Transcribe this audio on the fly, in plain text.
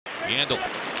Handle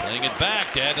playing it back.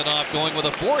 Dadonov going with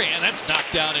a forehand. That's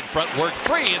knocked down in front. Worked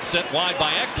free and sent wide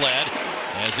by Ekblad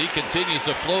as he continues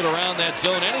to float around that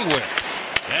zone anywhere.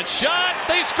 That shot,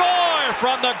 they score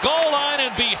from the goal line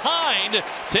and behind.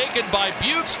 Taken by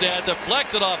Bjugstad,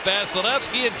 deflected off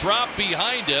Vasilevsky and dropped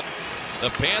behind him. The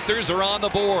Panthers are on the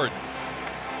board.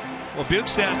 Well,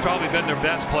 Bjugstad's probably been their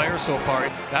best player so far.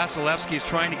 Vasilevsky's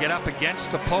trying to get up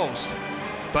against the post,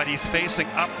 but he's facing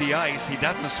up the ice. He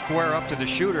doesn't square up to the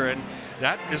shooter, and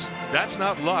that's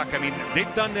not luck. I mean,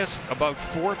 they've done this about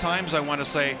 4 times, I want to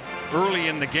say, early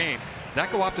in the game.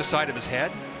 That go off the side of his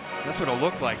head? That's what it'll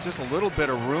look like. Just a little bit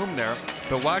of room there.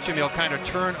 But watch him, he'll kind of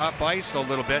turn up ice a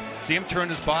little bit. See him turn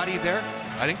his body there?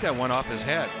 I think that went off his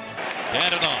head.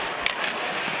 Dadonov.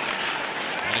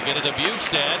 Going to get it to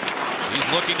Bjugstad.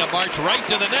 He's looking to march right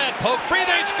to the net. Poke free,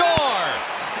 they score!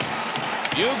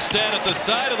 Bjugstad at the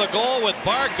side of the goal with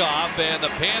Barkov, and the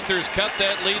Panthers cut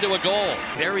that lead to a goal.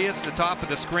 There he is at the top of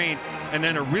the screen, and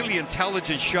then a really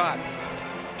intelligent shot.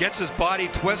 Gets his body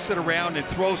twisted around and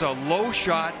throws a low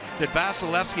shot that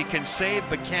Vasilevsky can save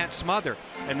but can't smother.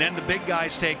 And then the big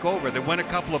guys take over. They win a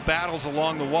couple of battles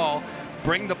along the wall,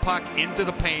 bring the puck into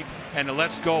the paint, and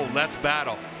let's go, let's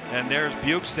battle. And there's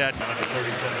Bjugstad.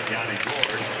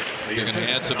 They're going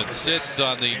to add some assists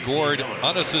on the Gord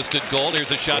unassisted goal. Here's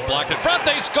a shot blocked in front.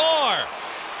 They score!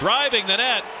 Driving the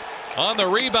net. On the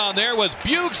rebound there was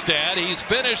Bjugstad. He's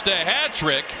finished a hat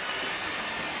trick.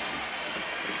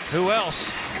 Who else?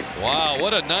 Wow,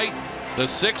 what a night the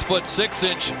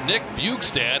 6'6" Nick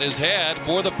Bjugstad has had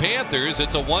for the Panthers.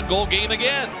 It's a 1-goal game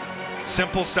again.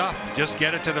 Simple stuff. Just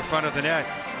get it to the front of the net.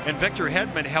 And Victor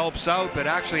Hedman helps out, but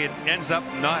actually it ends up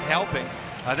not helping.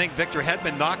 I think Victor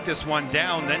Hedman knocked this one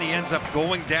down, then he ends up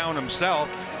going down himself.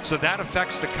 So that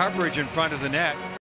affects the coverage in front of the net.